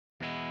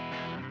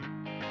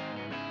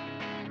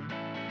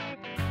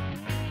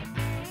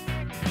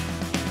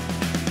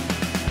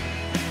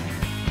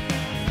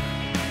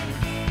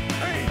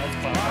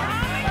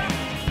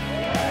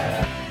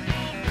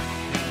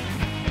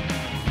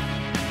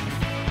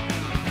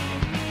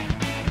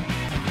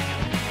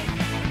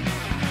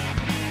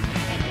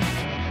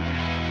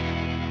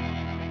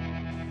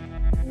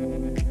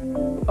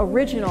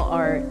original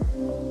art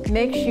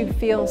makes you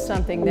feel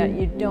something that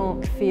you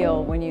don't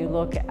feel when you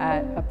look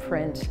at a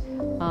print.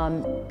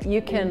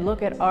 You can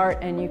look at art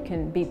and you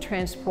can be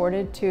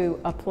transported to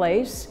a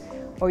place,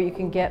 or you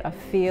can get a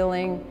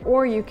feeling,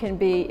 or you can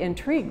be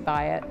intrigued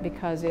by it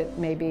because it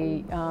may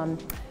be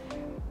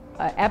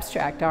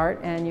abstract art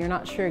and you're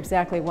not sure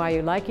exactly why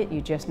you like it,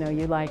 you just know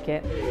you like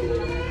it.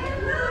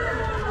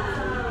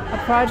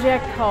 A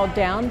project called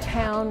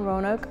Downtown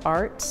Roanoke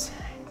Arts,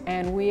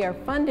 and we are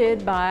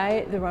funded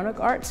by the Roanoke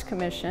Arts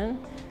Commission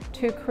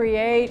to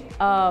create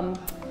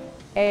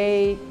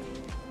a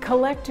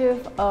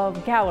collective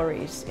of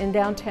galleries in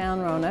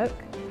downtown Roanoke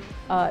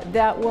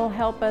that will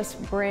help us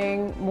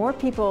bring more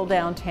people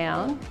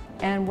downtown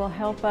and will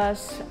help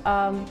us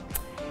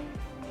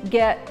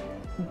get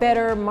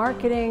better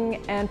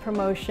marketing and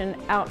promotion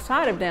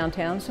outside of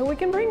downtown so we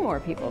can bring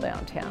more people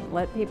downtown.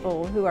 Let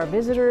people who are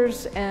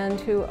visitors and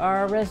who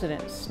are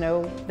residents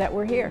know that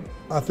we're here.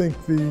 I think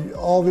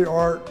all the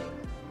art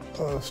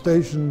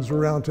stations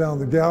around town,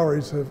 the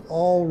galleries, have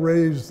all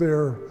raised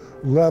their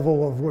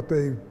level of what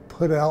they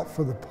put out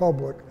for the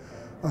public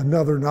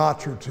another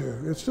notch or two.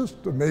 It's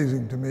just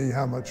amazing to me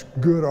how much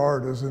good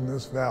art is in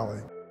this valley.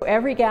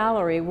 Every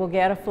gallery will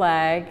get a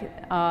flag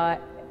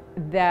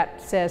that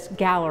says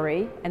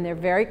gallery, and they're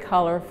very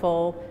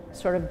colorful,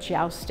 sort of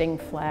jousting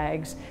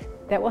flags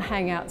that will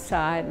hang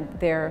outside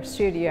their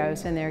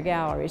studios and their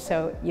galleries.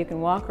 So you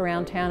can walk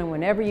around town, and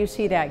whenever you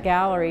see that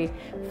gallery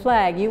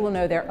flag, you will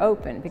know they're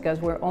open, because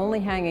we're only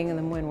hanging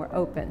them when we're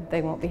open.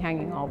 They won't be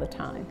hanging all the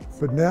time.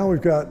 But now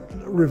we've got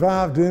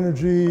revived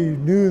energy,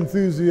 new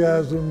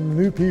enthusiasm,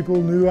 new people,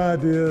 new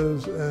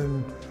ideas,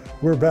 and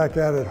we're back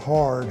at it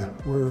hard.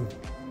 We're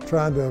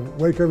trying to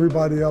wake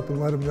everybody up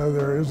and let them know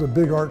there is a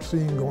big art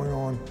scene going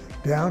on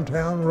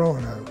downtown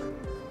Roanoke.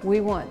 We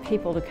want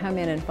people to come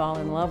in and fall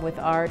in love with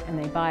art, and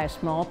they buy a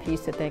small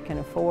piece that they can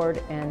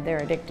afford and they're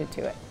addicted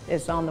to it.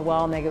 It's on the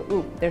wall and they go,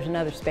 ooh, there's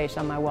another space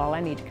on my wall, I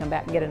need to come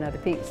back and get another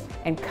piece.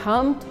 And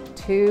come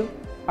to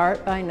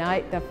Art by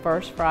Night the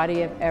first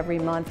Friday of every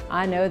month.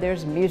 I know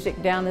there's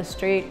music down the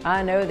street,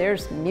 I know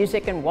there's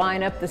music and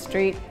wine up the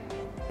street,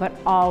 but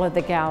all of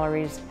the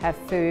galleries have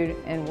food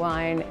and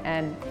wine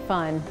and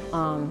fun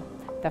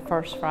the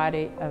first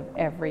Friday of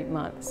every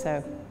month.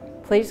 So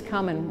please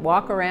come and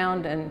walk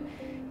around, and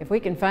if we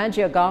can find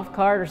you a golf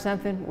cart or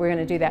something, we're going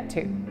to do that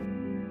too.